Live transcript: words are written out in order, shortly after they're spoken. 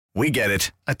We get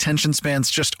it. Attention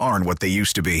spans just aren't what they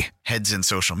used to be. Heads in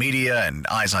social media and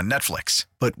eyes on Netflix.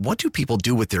 But what do people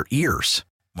do with their ears?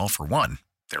 Well, for one,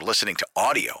 they're listening to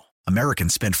audio.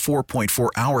 Americans spend 4.4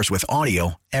 hours with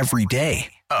audio every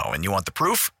day. Oh, and you want the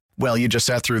proof? Well, you just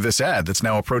sat through this ad that's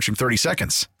now approaching 30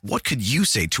 seconds. What could you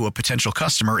say to a potential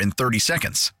customer in 30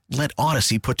 seconds? Let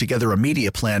Odyssey put together a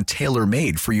media plan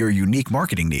tailor-made for your unique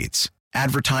marketing needs.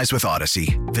 Advertise with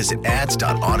Odyssey. Visit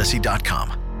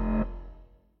ads.odyssey.com.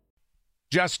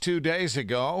 Just 2 days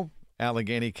ago,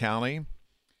 Allegheny County,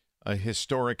 a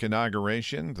historic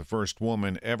inauguration. The first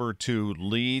woman ever to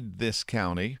lead this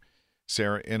county,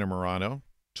 Sarah Inamorano,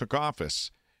 took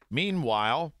office.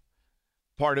 Meanwhile,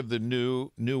 part of the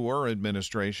newer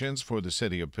administrations for the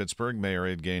city of Pittsburgh, Mayor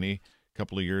Ed Gainey, a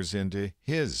couple of years into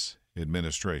his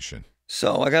administration.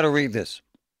 So I got to read this.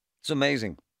 It's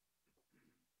amazing.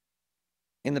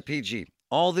 In the PG,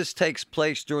 all this takes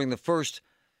place during the first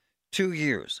 2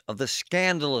 years of the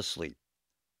scandalously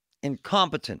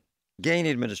incompetent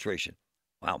Gainey administration.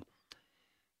 Wow.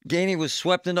 Gainey was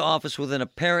swept into office with an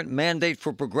apparent mandate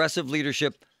for progressive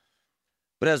leadership,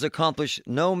 but has accomplished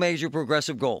no major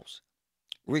progressive goals.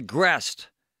 Regressed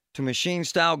to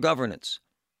machine-style governance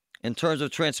in terms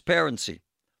of transparency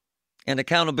and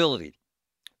accountability.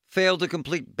 Failed to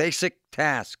complete basic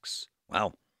tasks.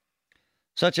 Wow.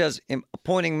 Such as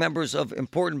appointing members of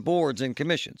important boards and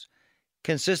commissions.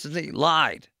 Consistently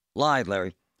lied,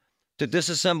 Larry, to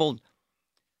disassembled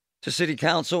to city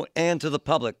council and to the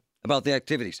public about the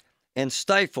activities, and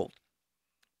stifled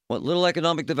what little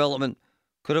economic development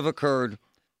could have occurred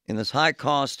in this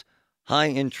high-cost,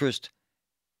 high-interest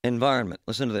environment.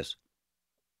 Listen to this.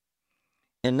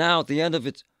 And now, at the end of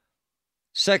its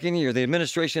second year, the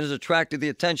administration has attracted the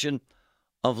attention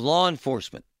of law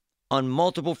enforcement on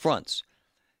multiple fronts,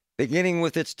 beginning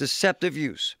with its deceptive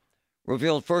use,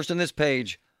 revealed first in this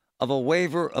page, of a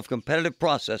waiver of competitive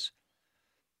process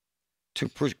to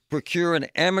procure an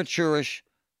amateurish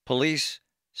police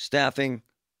staffing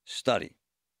study.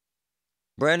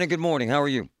 Brandon, good morning. How are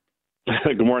you?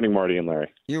 Good morning, Marty and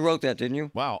Larry. You wrote that, didn't you?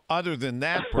 Wow. Other than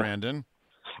that, Brandon.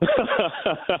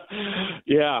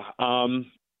 Yeah. I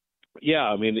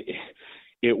mean,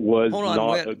 it was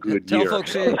not a good year.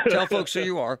 Tell folks who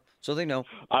you are so they know.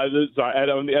 I'm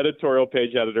the editorial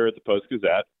page editor at the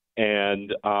Post-Gazette.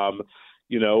 And,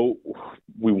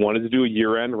 we wanted to do a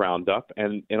year-end roundup.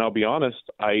 And I'll be honest,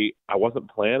 I wasn't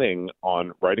planning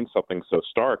on writing something so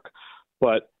stark.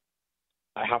 But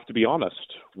I have to be honest.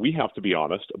 We have to be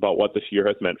honest about what this year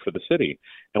has meant for the city.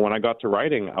 And when I got to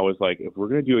writing, I was like, if we're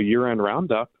going to do a year-end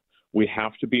roundup, we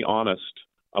have to be honest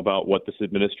about what this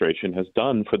administration has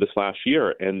done for this last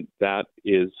year. And that's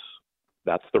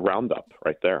the roundup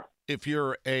right there. If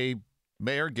you're a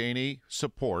Mayor Gainey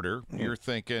supporter, you're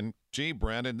thinking, gee,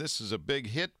 Brandon, this is a big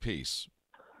hit piece.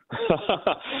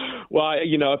 Well,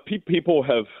 people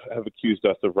have accused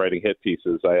us of writing hit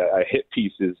pieces. A hit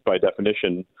piece is, by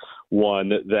definition, one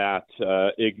that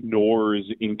ignores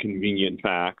inconvenient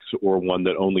facts or one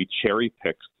that only cherry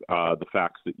picks the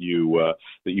facts that you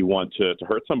want to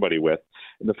hurt somebody with.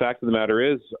 And the fact of the matter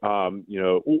is,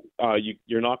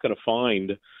 you're not going to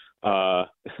find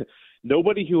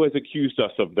nobody who has accused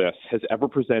us of this has ever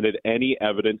presented any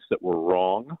evidence that we're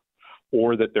wrong,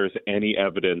 or that there's any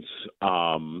evidence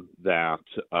that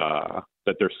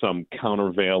there's some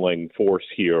countervailing force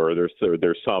here, or there's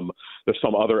some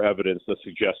other evidence that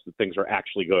suggests that things are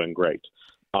actually going great.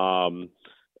 And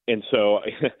so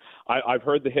I've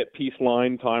heard the hit piece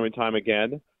line time and time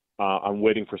again. I'm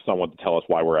waiting for someone to tell us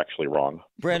why we're actually wrong.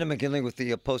 Brandon McKinley with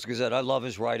the Post-Gazette. I love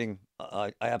his writing.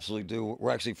 I absolutely do.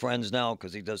 We're actually friends now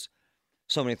because he does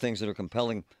so many things that are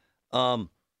compelling.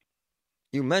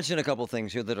 You mentioned a couple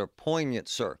things here that are poignant,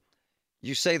 sir.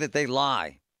 You say that they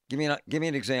lie. Give me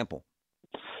an example.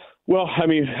 Well, I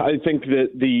mean, I think that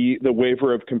the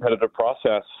waiver of competitive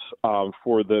process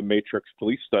for the Matrix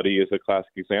police study is a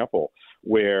classic example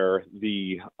where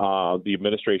the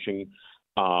administration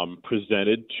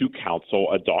presented to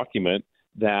council a document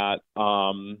that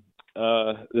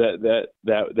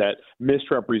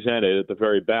misrepresented, at the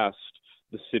very best,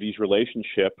 the city's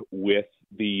relationship with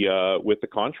the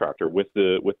contractor, with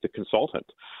the consultant,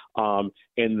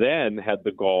 and then had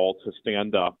the gall to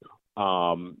stand up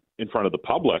in front of the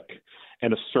public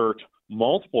and assert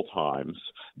multiple times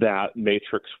that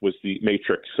Matrix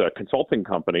consulting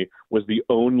company was the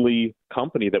only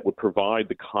company that would provide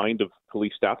the kind of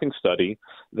police staffing study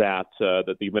that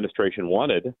the administration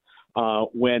wanted,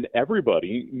 when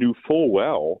everybody knew full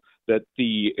well that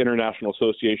the International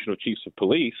Association of Chiefs of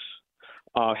Police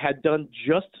had done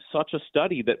just such a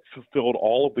study that fulfilled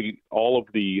all of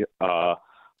the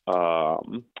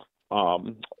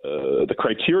the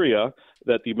criteria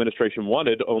that the administration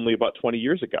wanted only about 20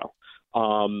 years ago.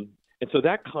 And so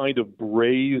that kind of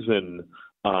brazen,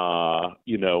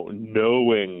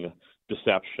 knowing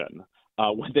deception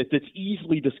that's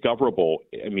easily discoverable.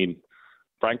 I mean,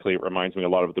 frankly, it reminds me a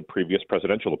lot of the previous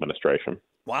presidential administration.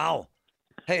 Wow.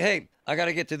 Hey, I got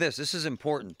to get to this. This is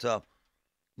important.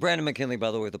 Brandon McKinley,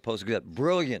 by the way, of the Post-Gazette,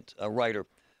 brilliant writer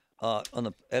on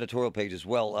the editorial page as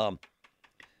well.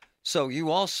 So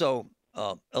you also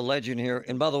allege in here,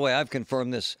 and by the way, I've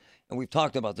confirmed this, and we've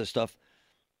talked about this stuff.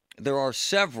 There are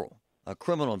several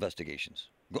criminal investigations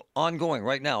ongoing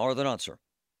right now, are there not, sir?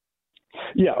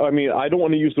 Yeah, I mean, I don't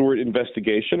want to use the word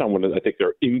investigation. I think there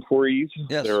are inquiries.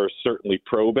 Yes. There are certainly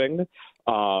probing.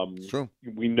 True.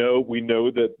 We know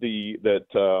that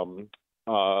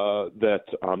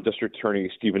District Attorney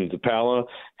Stephen DePala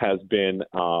has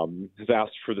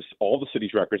asked for all the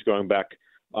city's records going back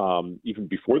even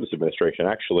before this administration,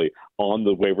 actually, on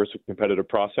the waivers of competitive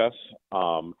process,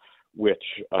 which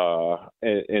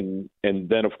and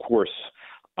then of course.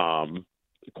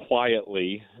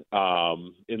 Quietly,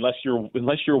 unless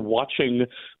you're watching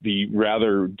the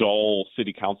rather dull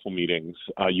city council meetings,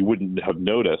 you wouldn't have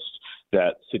noticed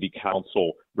that city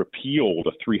council repealed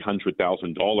a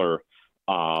 $300,000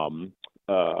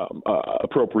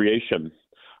 appropriation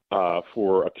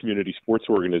for a community sports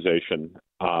organization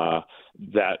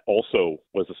that also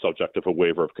was the subject of a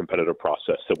waiver of competitive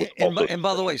process. And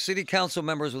by the way, city council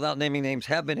members, without naming names,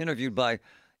 have been interviewed by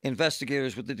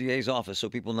investigators with the DA's office, so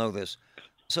people know this.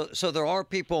 So there are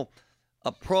people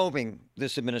probing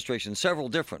this administration, several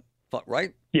different,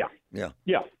 right? Yeah.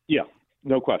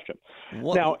 No question.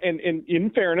 Now, and in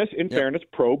fairness,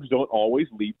 probes don't always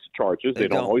lead to charges. They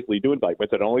don't always lead to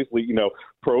indictments. They don't always lead.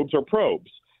 Probes are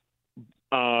probes.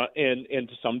 And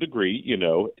to some degree,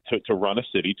 to run a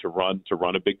city, to run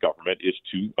a big government is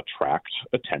to attract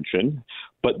attention.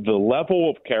 But the level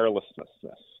of carelessness.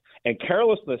 And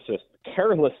carelessness, that's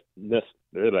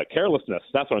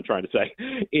what I'm trying to say,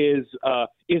 is the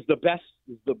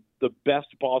best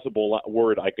possible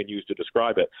word I can use to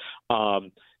describe it,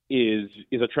 is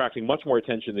attracting much more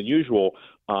attention than usual.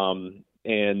 And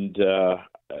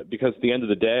because at the end of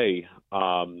the day,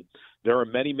 there are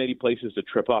many, many places to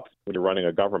trip up when you're running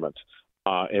a government.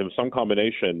 And some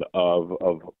combination of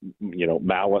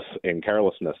malice and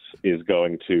carelessness is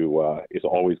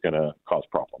always going to cause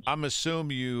problems. I'm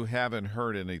assuming you haven't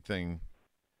heard anything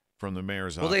from the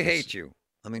mayor's office. Well, they hate you.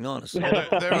 I mean, honestly. Well,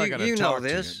 they're not going to talk to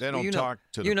you. They don't talk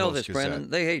to the You know this, Post-Gazette Brandon.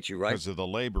 They hate you, right? Because of the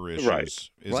labor issues. Right. Is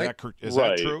right? that true?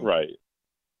 Right.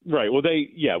 Well,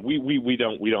 we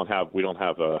don't have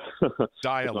a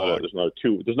dialogue. There's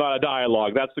not a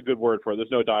dialogue. That's a good word for it.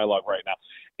 There's no dialogue right now.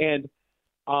 And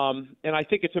I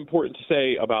think it's important to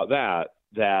say about that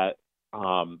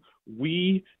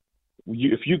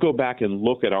if you go back and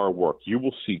look at our work, you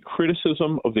will see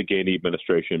criticism of the Gainey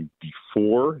administration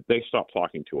before they stop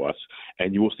talking to us,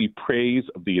 and you will see praise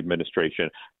of the administration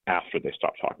after they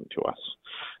stop talking to us.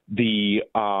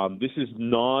 This is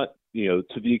not,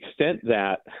 to the extent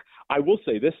that I will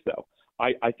say this, though.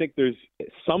 I think there's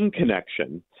some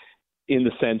connection in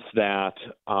the sense that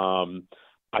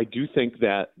I do think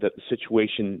that the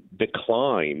situation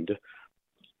declined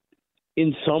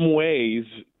in some ways,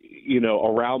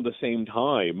 around the same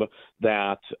time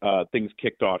that things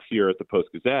kicked off here at the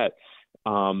Post-Gazette.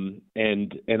 And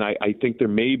I think there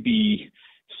may be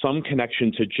some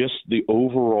connection to just the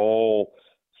overall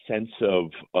sense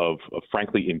of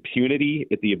frankly, impunity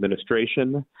at the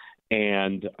administration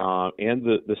and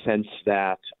the sense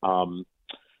that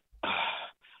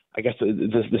I guess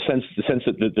the sense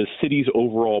that the city's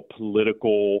overall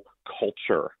political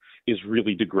culture is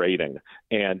really degrading,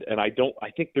 and I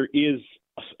think there is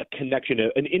a connection,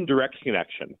 an indirect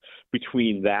connection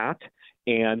between that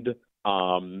and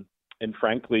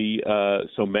frankly,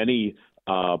 so many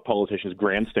politicians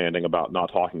grandstanding about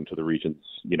not talking to the region's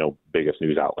biggest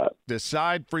news outlet.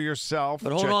 Decide for yourself.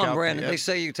 But hold on, Brandon. They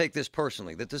say you take this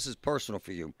personally, that this is personal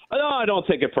for you. No, I don't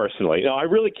take it personally. No, I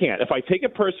really can't. If I take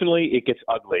it personally, it gets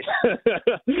ugly.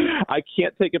 I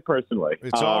can't take it personally.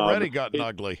 It's already gotten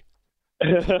ugly.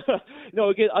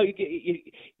 No,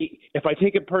 if I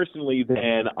take it personally,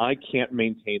 then I can't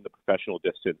maintain the professional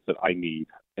distance that I need,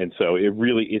 and so it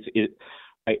really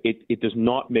it does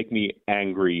not make me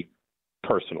angry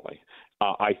personally.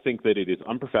 I think that it is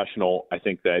unprofessional. I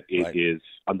think that it is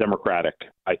undemocratic.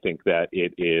 I think that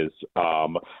it is,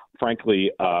 frankly,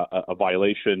 a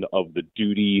violation of the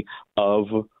duty of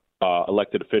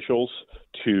elected officials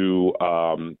to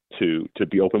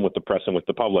be open with the press and with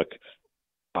the public.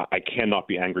 I cannot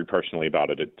be angry personally about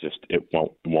it. It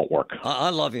won't work.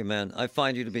 I love you, man. I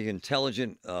find you to be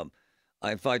intelligent.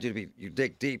 I invite you to you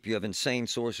dig deep. You have insane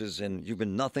sources, and you've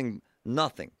been nothing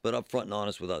but upfront and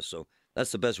honest with us. So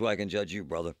that's the best way I can judge you,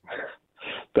 brother.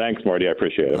 Thanks, Marty. I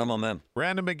appreciate it. I'm on, man.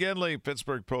 Brandon McGinley,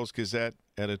 Pittsburgh Post-Gazette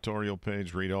editorial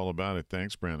page. Read all about it.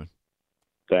 Thanks, Brandon.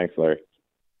 Thanks, Larry.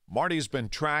 Marty's been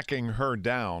tracking her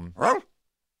down,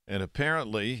 and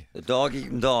apparently the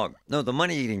dog-eating dog. No, the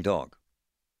money-eating dog.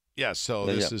 Yeah, so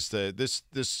this is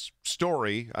this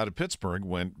story out of Pittsburgh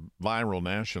went viral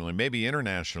nationally, maybe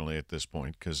internationally at this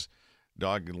point, because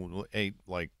dog ate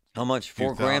like how much?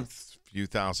 $4,000? Few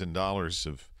 $1,000s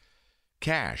of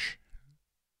cash,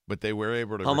 but they were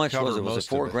able to. How much was it? Was it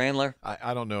 $4,000, Larry?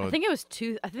 I don't know. I think it was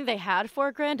two. I think they had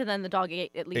 $4,000, and then the dog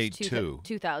ate at least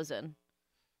 $2,000.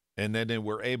 And then they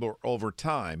were able over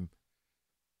time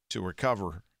to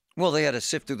recover. Well, they had to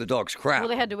sift through the dog's crap. Well,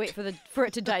 they had to wait for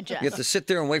it to digest. You have to sit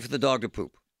there and wait for the dog to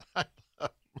poop.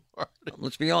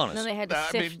 Let's be honest. And then they had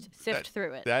to sift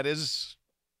through it. That is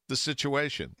the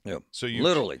situation. Yep. So you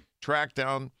literally track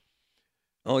down.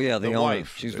 Oh yeah, the owner.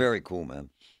 Wife. She's very cool, man.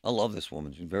 I love this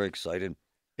woman. She's very excited.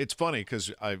 It's funny because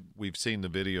we've seen the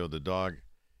video of the dog.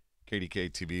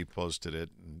 KDK TV posted it,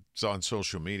 and it's on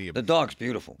social media. The dog's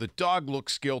beautiful. The dog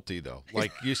looks guilty though.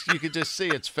 Like you could just see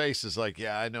its face is like,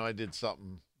 yeah, I know I did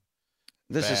something.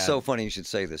 This bad. is so funny you should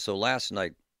say this. So last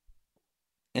night,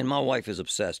 and my wife is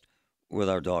obsessed with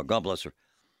our dog. God bless her.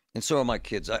 And so are my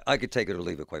kids. I could take it or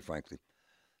leave it, quite frankly.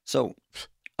 So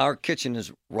our kitchen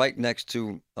is right next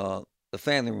to the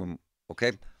family room,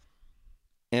 okay?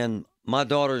 And my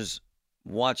daughter's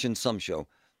watching some show,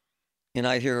 and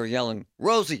I hear her yelling,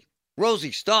 Rosie,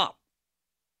 stop.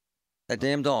 That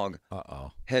damn dog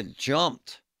had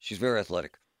jumped, she's very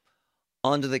athletic,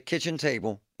 onto the kitchen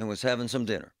table and was having some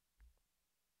dinner.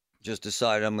 Just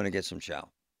decided I'm going to get some chow.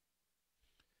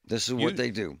 This is what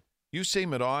they do. You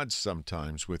seem at odds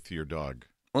sometimes with your dog.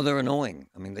 Well, they're annoying.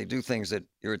 I mean, they do things that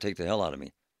irritate the hell out of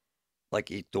me, like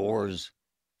eat doors,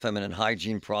 feminine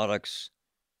hygiene products,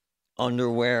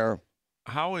 underwear.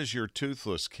 How is your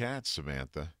toothless cat,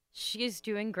 Samantha? She's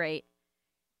doing great.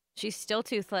 She's still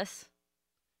toothless.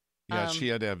 Yeah, she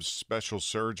had to have special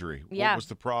surgery. Yeah. What was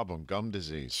the problem? Gum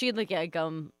disease. She had like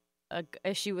a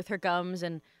issue with her gums,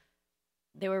 and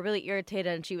they were really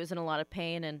irritated, and she was in a lot of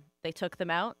pain, and they took them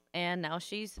out, and now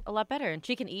she's a lot better, and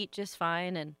she can eat just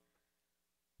fine, and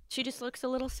she just looks a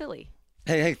little silly.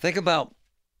 Hey, think about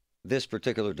this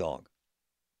particular dog.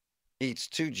 Eats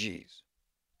 2 G's.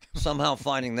 Somehow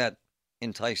finding that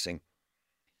enticing.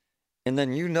 And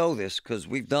then you know this because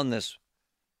we've done this.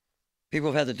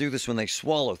 People have had to do this when they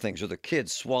swallow things or their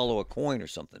kids swallow a coin or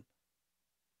something.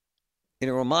 And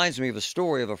it reminds me of a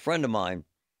story of a friend of mine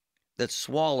that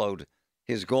swallowed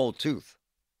his gold tooth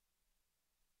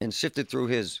and sifted through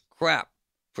his crap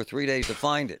for 3 days to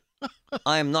find it.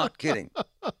 I am not kidding.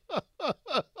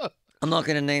 I'm not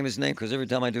going to name his name because every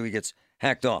time I do, he gets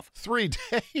hacked off. 3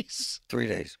 days? 3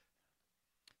 days.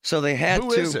 So they had to.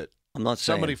 Who is it? I'm not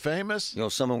saying. Somebody famous? You know,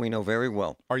 someone we know very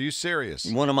well. Are you serious?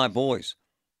 One of my boys.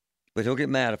 But he'll get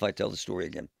mad if I tell the story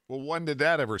again. Well, when did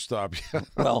that ever stop you?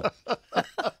 Well,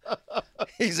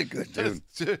 he's a good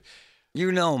dude.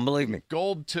 You know him, believe me.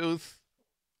 Gold tooth.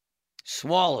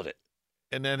 Swallowed it.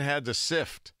 And then had to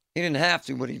sift. He didn't have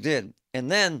to, but he did.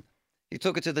 And then he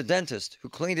took it to the dentist, who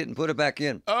cleaned it and put it back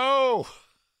in. Oh!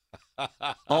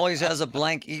 Always has a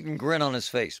blank eaten grin on his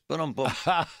face. Boom.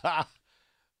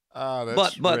 Oh,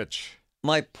 that's rich.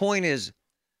 My point is,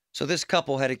 so this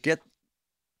couple had to get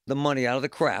the money out of the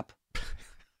crap,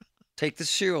 take the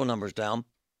serial numbers down,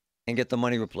 and get the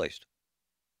money replaced.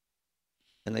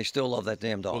 And they still love that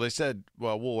damn dog. Well, they said,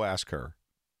 we'll ask her.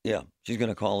 Yeah, she's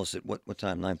going to call us at what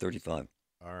time? 9:35.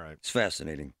 All right. It's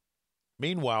fascinating.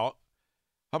 Meanwhile,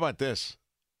 how about this?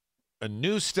 A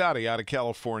new study out of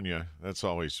California. That's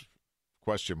always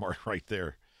question mark right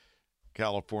there.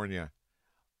 California.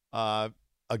 A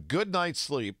good night's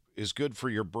sleep is good for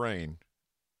your brain.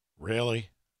 Really?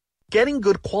 Getting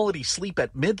good quality sleep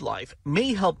at midlife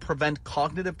may help prevent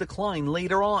cognitive decline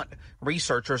later on.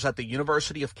 Researchers at the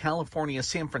University of California,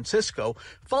 San Francisco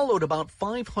followed about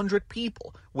 500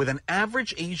 people with an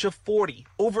average age of 40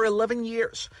 over 11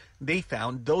 years. They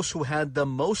found those who had the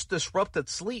most disrupted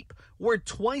sleep were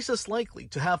twice as likely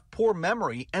to have poor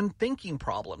memory and thinking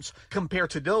problems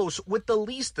compared to those with the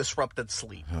least disrupted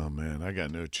sleep. Oh man, I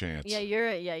got no chance. Yeah, you're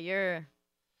a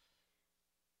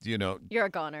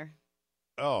goner.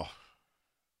 Oh.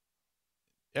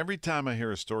 Every time I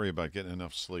hear a story about getting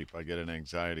enough sleep, I get an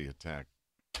anxiety attack.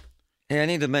 Hey, I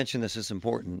need to mention this. It's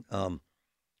important.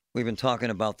 We've been talking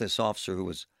about this officer who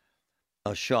was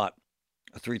shot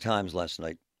 3 times last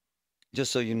night.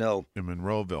 Just so you know. In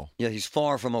Monroeville. Yeah, he's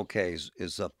far from okay. He's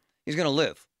going to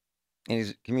live, and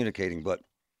he's communicating. But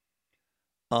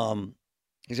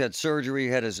He's had surgery,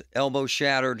 had his elbow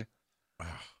shattered.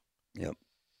 Yep.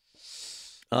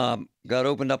 Got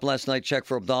opened up last night, checked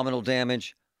for abdominal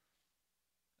damage.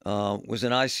 Was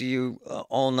in ICU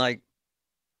all night.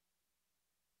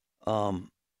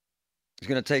 It's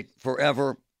going to take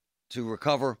forever to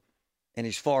recover, and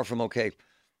he's far from okay,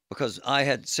 because I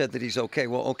had said that he's okay.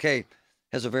 Well, okay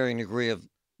has a varying degree of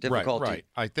difficulty. Right.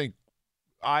 I think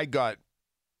I got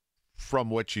from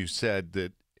what you said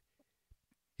that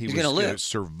he's was going to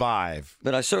survive.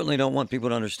 But I certainly don't want people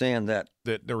to understand that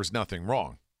there was nothing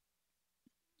wrong.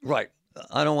 Right.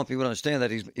 I don't want people to understand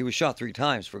that he was shot 3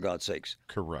 times, for God's sakes.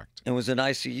 Correct. And was in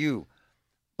ICU.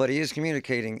 But he is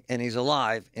communicating, and he's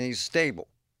alive, and he's stable.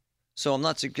 So I'm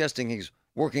not suggesting he's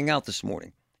working out this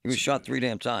morning. He was shot 3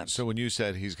 damn times. So when you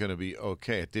said he's going to be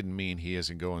okay, it didn't mean he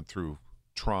isn't going through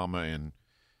trauma and,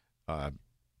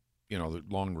 the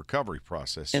long recovery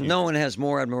process. And no one has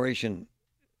more admiration,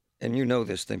 and you know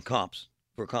this, for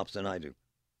cops than I do.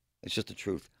 It's just the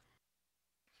truth.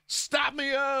 Stop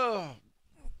me up!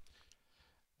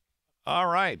 All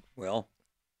right. Well,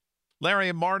 Larry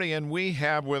and Marty, and we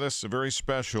have with us a very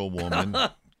special woman,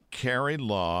 Carrie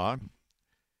Law.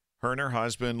 Her and her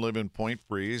husband live in Point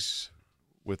Breeze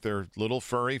with their little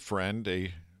furry friend,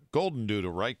 a golden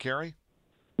doodle, right, Carrie?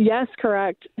 Yes,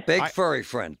 correct. Big furry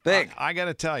friend. Big. I got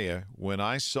to tell you, when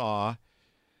I saw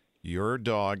your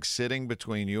dog sitting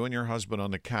between you and your husband on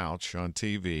the couch on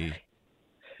TV,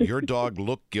 your dog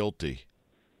looked guilty.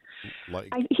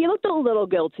 He looked a little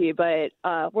guilty, but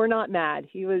we're not mad.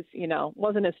 He was,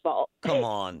 wasn't his fault. Come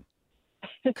on.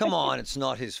 Come on, it's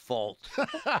not his fault.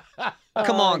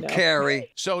 Come on,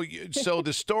 Carrie. So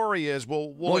the story is,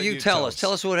 well, you tell us.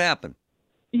 Tell us what happened.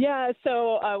 Yeah,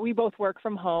 so we both work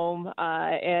from home,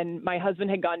 and my husband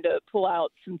had gone to pull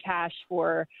out some cash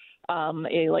for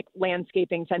a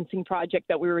landscaping fencing project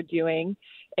that we were doing,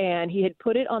 and he had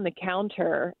put it on the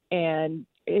counter, and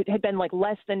it had been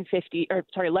less than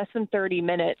 30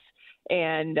 minutes.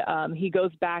 And he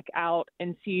goes back out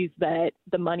and sees that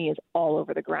the money is all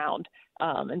over the ground.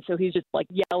 And so he's just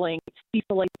yelling,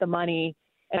 "People the money."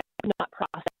 And I could not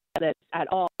process it at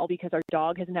all because our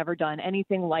dog has never done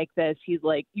anything like this. He's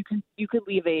like, you could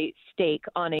leave a steak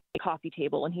on a coffee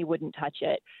table and he wouldn't touch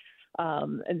it.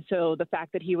 And so the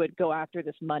fact that he would go after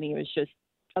this money was just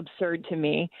absurd to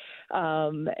me.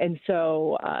 And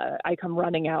so I come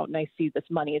running out and I see this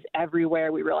money is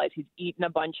everywhere. We realize he's eaten a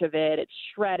bunch of it. It's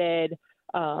shredded.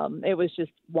 It was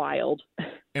just wild.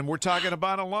 And we're talking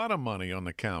about a lot of money on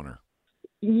the counter.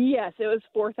 Yes, it was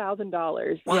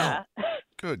 $4,000. Wow. Yeah.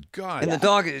 Good God. And the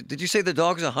dog, did you say the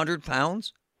dog's 100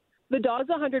 pounds? The dog's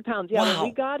 100 pounds. Yeah, wow. When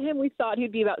we got him, we thought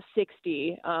he'd be about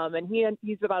 60. And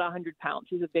he's about 100 pounds.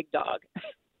 He's a big dog.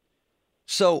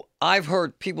 So I've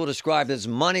heard people described as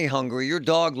money hungry. Your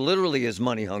dog literally is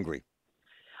money hungry.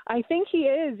 I think he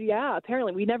is, yeah.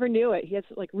 Apparently, we never knew it. He has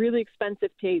really expensive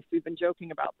taste. We've been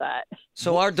joking about that.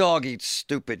 So our dog eats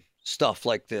stupid stuff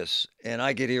like this, and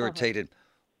I get irritated.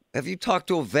 Have you talked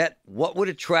to a vet? What would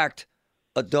attract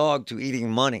a dog to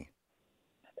eating money?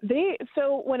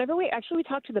 So whenever we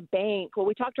talked to the bank,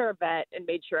 we talked to our vet and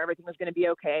made sure everything was going to be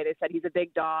okay. They said he's a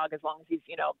big dog. As long as he's,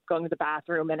 going to the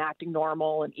bathroom and acting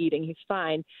normal and eating, he's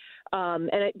fine.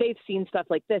 They've seen stuff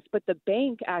like this. But the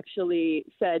bank actually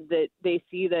said that they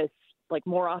see this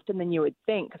more often than you would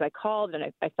think. Because I called and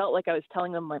I felt like I was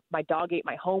telling them my dog ate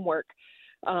my homework.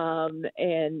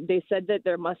 And they said that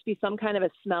there must be some kind of a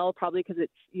smell, probably because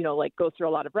it's, goes through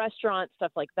a lot of restaurants,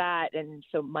 stuff like that. And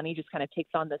so money just kind of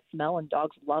takes on the smell and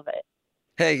dogs love it.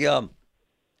 Hey,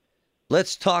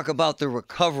 let's talk about the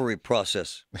recovery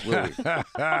process, will we?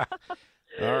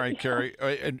 All right, Carrie.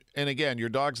 And again, your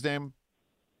dog's name?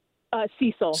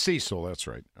 Cecil. Cecil, that's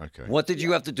right. Okay. What did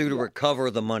you have to do to recover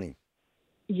the money?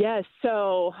 Yes.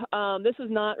 So this was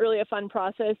not really a fun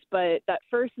process, but that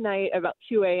first night about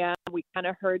 2 a.m., we kind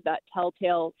of heard that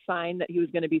telltale sign that he was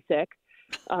going to be sick.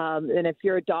 And if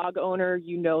you're a dog owner,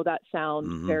 you know that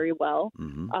sound very well.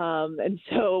 And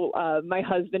so my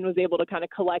husband was able to kind of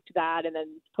collect that and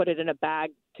then put it in a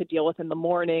bag to deal with in the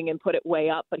morning and put it way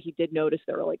up. But he did notice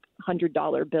there were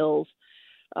 $100 bills.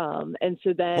 And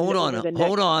so then hold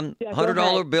on. Yeah,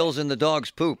 $100 bills in the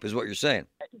dog's poop is what you're saying.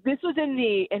 This was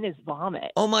in his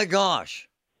vomit. Oh my gosh.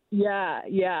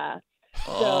 Yeah.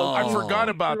 So I forgot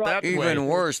about that. Even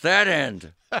worse, that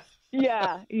end.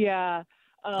 Yeah.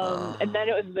 And then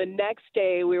it was the next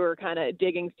day we were kind of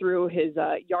digging through his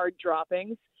yard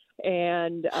droppings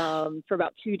and for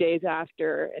about 2 days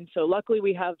after. And so luckily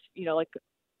we have,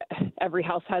 every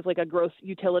house has a gross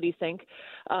utility sink.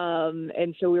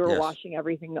 And so we were washing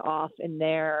everything off in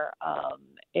there.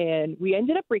 And we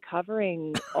ended up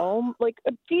recovering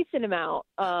a decent amount.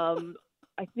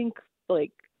 I think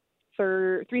like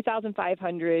for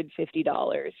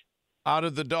 $3,550. Out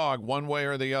of the dog, one way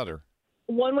or the other?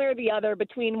 One way or the other,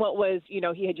 between what was,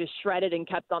 he had just shredded and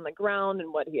kept on the ground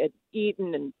and what he had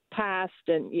eaten and passed.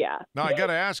 And yeah. Now, I got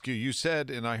to ask you, you said,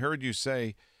 and I heard you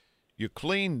say you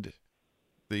cleaned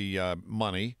the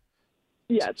money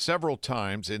several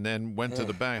times and then went to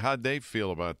the bank. How'd they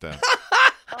feel about that?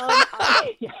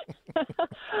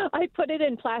 I put it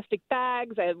in plastic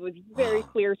bags. I was very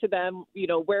clear to them,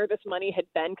 where this money had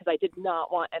been, because I did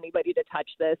not want anybody to touch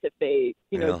this if they,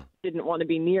 didn't want to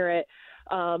be near it.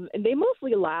 And they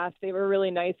mostly laughed. They were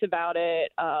really nice about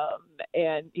it,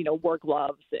 and, wore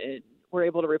gloves, and were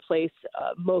able to replace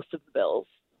most of the bills.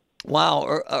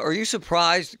 Wow. Are you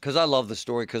surprised? Because I love the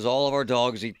story, because all of our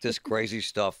dogs eat this crazy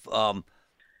stuff.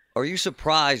 Are you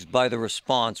surprised by the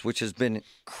response, which has been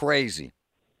crazy?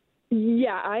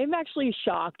 Yeah, I'm actually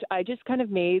shocked. I just kind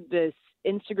of made this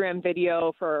Instagram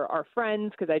video for our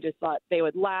friends because I just thought they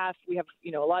would laugh. We have,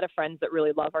 a lot of friends that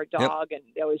really love our dog, and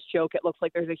they always joke it looks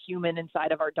like there's a human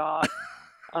inside of our dog.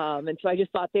 And so I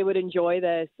just thought they would enjoy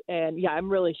this. And yeah, I'm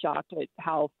really shocked at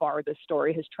how far this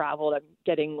story has traveled. I'm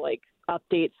getting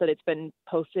updates that it's been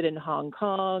posted in Hong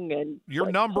Kong and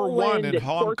you're number one in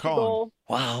Hong Portugal.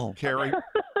 Kong. Wow. Carrie,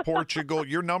 Portugal,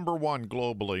 you're number one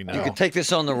globally now. You could take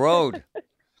this on the road.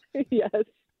 Yes.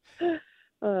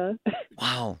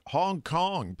 Wow. Hong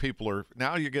Kong people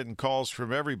now you're getting calls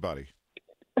from everybody.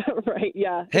 Right,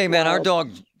 yeah. Hey, man, our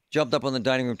dog jumped up on the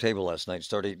dining room table last night and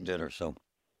started eating dinner, so.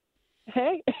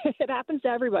 Hey, it happens to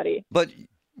everybody. But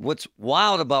what's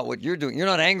wild about what you're doing, you're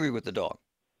not angry with the dog.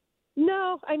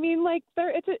 No, I mean,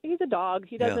 he's a dog.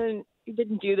 He didn't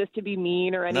do this to be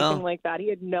mean or anything like that. He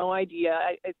had no idea.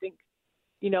 I think,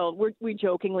 we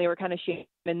jokingly were kind of shaming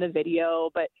in the video,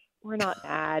 but we're not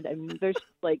mad. I mean, there's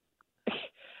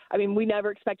we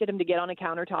never expected him to get on a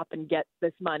countertop and get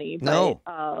this money. But, no.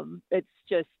 It's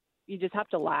just, you just have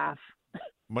to laugh.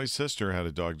 My sister had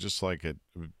a dog just like it.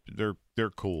 They're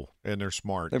cool and they're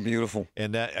smart. They're beautiful.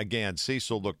 And that again,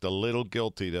 Cecil looked a little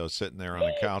guilty though, sitting there on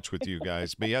the couch with you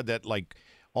guys. But he had that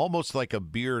almost like a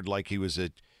beard, like he was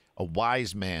a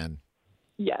wise man.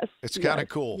 Yes, it's kind of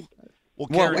cool.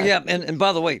 Well, yeah, and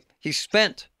by the way, he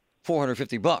spent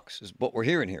 $450 is what we're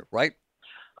hearing here, right?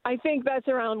 I think that's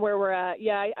around where we're at.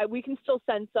 Yeah, we can still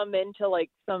send some into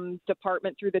some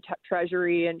department through the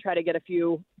Treasury and try to get a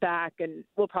few back, and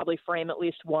we'll probably frame at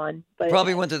least one. But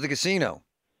probably went to the casino.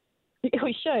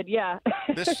 We should, yeah.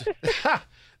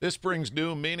 This brings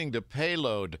new meaning to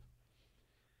payload.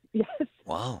 Yes.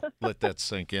 Wow. Let that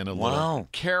sink in a little. Wow.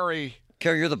 Carrie,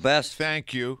 you're the best.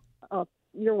 Thank you. Oh,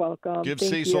 you're welcome. Give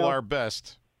Thank Cecil you. our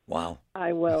best. Wow.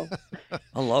 I will.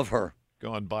 I love her.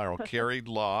 Gone viral. Carrie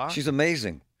Law. She's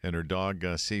amazing. And her dog,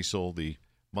 Cecil, the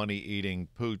money-eating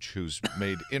pooch who's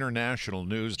made international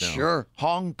news now. Sure.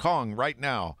 Hong Kong right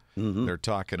now. Mm-hmm. They're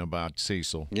talking about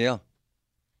Cecil. Yeah.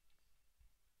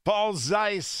 Paul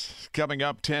Zeiss coming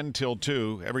up 10 till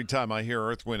 2. Every time I hear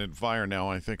Earth, Wind, and Fire now,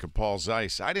 I think of Paul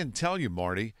Zeiss. I didn't tell you,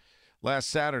 Marty.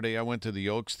 Last Saturday, I went to the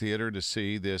Oaks Theater to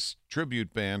see this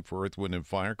tribute band for Earth, Wind, and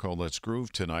Fire called Let's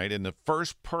Groove Tonight. And the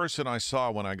first person I saw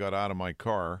when I got out of my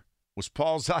car was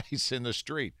Paul Zeiss in the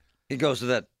street. He goes to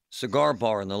that cigar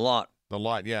bar in the lot. The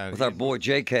lot, yeah. With our boy,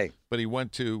 J.K. But he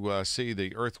went to see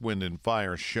the Earth, Wind, and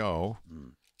Fire show.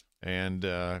 And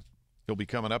he'll be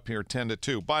coming up here 10 to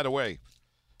 2. By the way,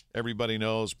 everybody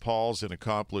knows Paul's an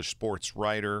accomplished sports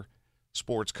writer,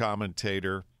 sports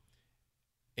commentator.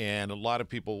 And a lot of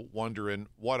people wondering,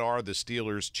 what are the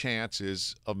Steelers'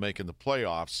 chances of making the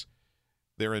playoffs?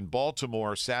 They're in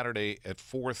Baltimore Saturday at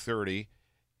 4:30.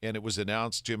 And it was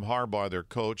announced, Jim Harbaugh, their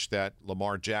coach, that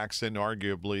Lamar Jackson,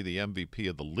 arguably the MVP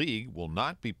of the league, will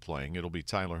not be playing. It'll be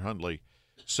Tyler Huntley.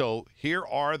 So here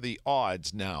are the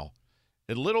odds now.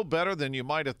 A little better than you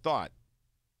might have thought.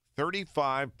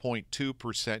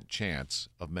 35.2% chance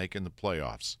of making the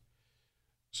playoffs.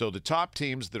 So the top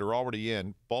teams that are already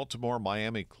in, Baltimore,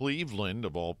 Miami, Cleveland,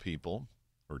 of all people,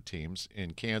 or teams,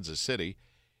 in Kansas City.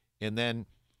 And then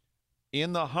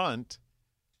in the hunt,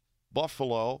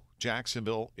 Buffalo,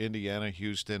 Jacksonville, Indiana,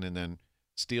 Houston, and then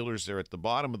Steelers are at the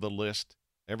bottom of the list.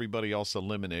 Everybody else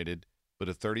eliminated, but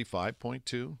a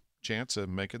 35.2 chance of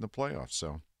making the playoffs.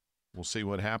 So we'll see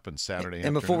what happens Saturday afternoon.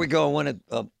 And before we go, I want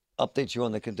to update you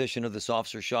on the condition of this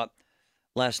officer shot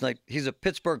last night. He's a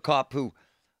Pittsburgh cop who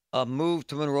moved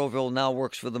to Monroeville, now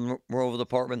works for the Monroeville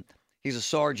Department. He's a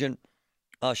sergeant,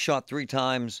 shot 3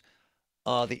 times,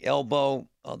 the elbow,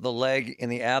 the leg, and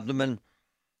the abdomen.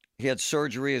 He had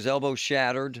surgery. His elbow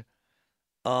shattered.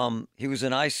 He was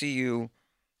in ICU,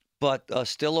 but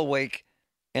still awake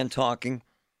and talking.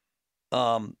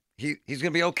 he's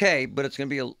going to be okay, but it's going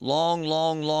to be a long,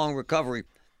 long, long recovery.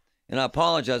 And I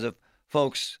apologize if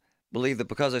folks believe that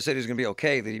because I said he's going to be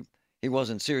okay, that he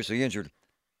wasn't seriously injured.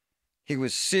 He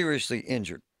was seriously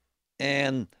injured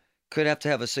and could have to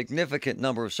have a significant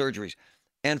number of surgeries.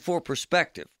 And for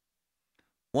perspective,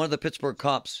 one of the Pittsburgh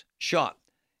cops shot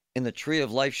in the Tree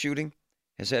of Life shooting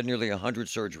has had nearly 100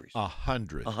 surgeries.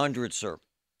 100? 100, sir.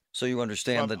 So you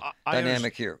understand the I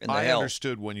dynamic here. And the I hell.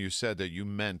 understood when you said that you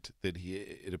meant that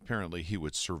apparently he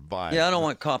would survive. Yeah, I don't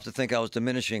want cops to think I was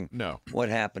diminishing No. what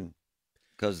happened,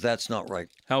 because that's not right.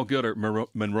 How good are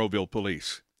Monroeville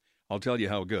police? I'll tell you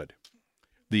how good.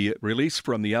 The release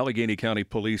from the Allegheny County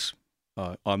Police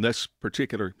on this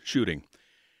particular shooting,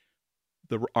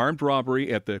 the armed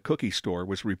robbery at the cookie store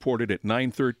was reported at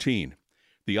 9:13.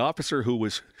 The officer who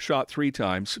was shot 3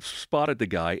 times spotted the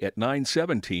guy at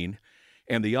 9:17,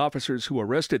 and the officers who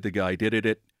arrested the guy did it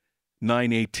at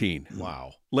 9:18.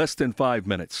 Wow. Less than 5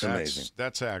 minutes. Amazing.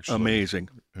 That's actually amazing.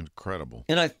 Incredible.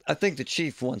 And I think the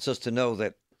chief wants us to know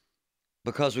that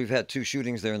because we've had 2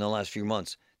 shootings there in the last few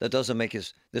months, that doesn't make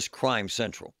this crime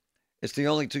central. It's the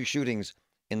only 2 shootings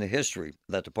in the history of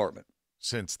that department.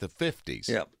 Since the 50s.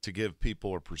 Yeah. To give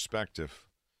people a perspective.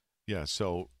 Yeah,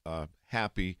 so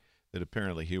happy that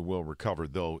apparently he will recover,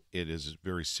 though it is a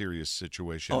very serious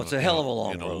situation. Oh, it's a hell of a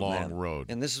long road. road, a long man. road.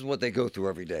 And this is what they go through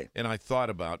every day. And I thought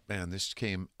about, man, this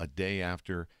came a day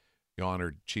after you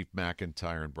honored Chief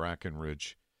McIntyre in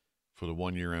Brackenridge for the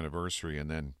 1-year anniversary, and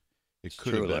then it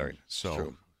could have been. Larry. So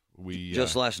True. we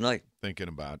Just last night. thinking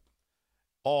about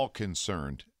all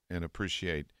concerned and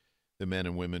appreciate the men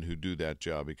and women who do that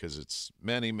job, because it's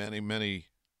many, many, many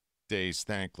days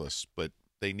thankless, but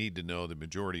they need to know the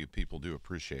majority of people do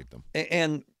appreciate them.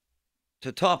 And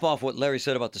to top off what Larry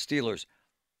said about the Steelers,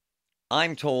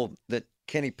 I'm told that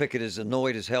Kenny Pickett is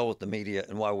annoyed as hell with the media,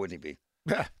 and why wouldn't he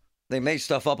be? They made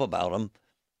stuff up about him,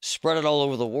 spread it all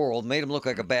over the world, made him look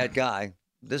like a bad guy.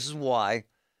 This is why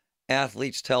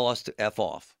athletes tell us to F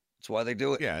off. That's why they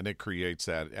do it. Yeah, and it creates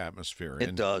that atmosphere.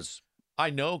 It does. I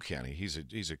know Kenny. He's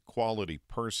a quality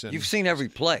person. You've seen every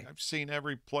play. I've seen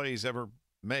every play he's ever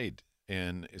made,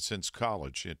 and since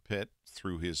college at Pitt,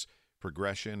 through his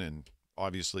progression and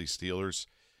obviously Steelers.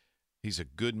 He's a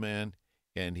good man,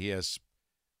 and he has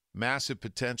massive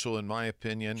potential, in my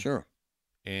opinion. Sure.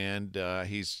 And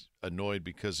he's annoyed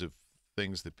because of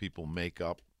things that people make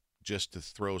up just to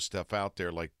throw stuff out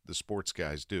there like the sports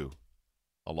guys do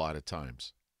a lot of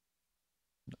times.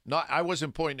 I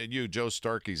wasn't pointing at you. Joe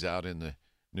Starkey's out in the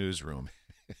newsroom.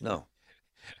 No.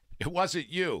 It wasn't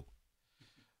you.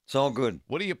 It's all good.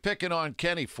 What are you picking on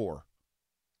Kenny for?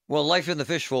 Well, life in the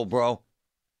fishbowl, bro.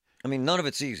 I mean, none of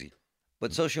it's easy.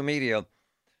 But social media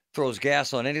throws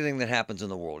gas on anything that happens in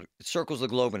the world. It circles the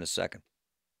globe in a second.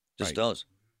 Just does.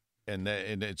 And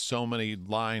it's so many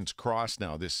lines crossed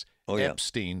now. This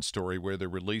Epstein story where they're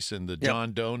releasing the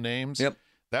John Doe names. Yep.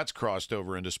 That's crossed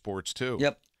over into sports, too.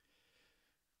 Yep.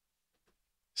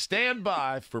 Stand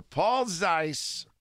by for Paul Zeiss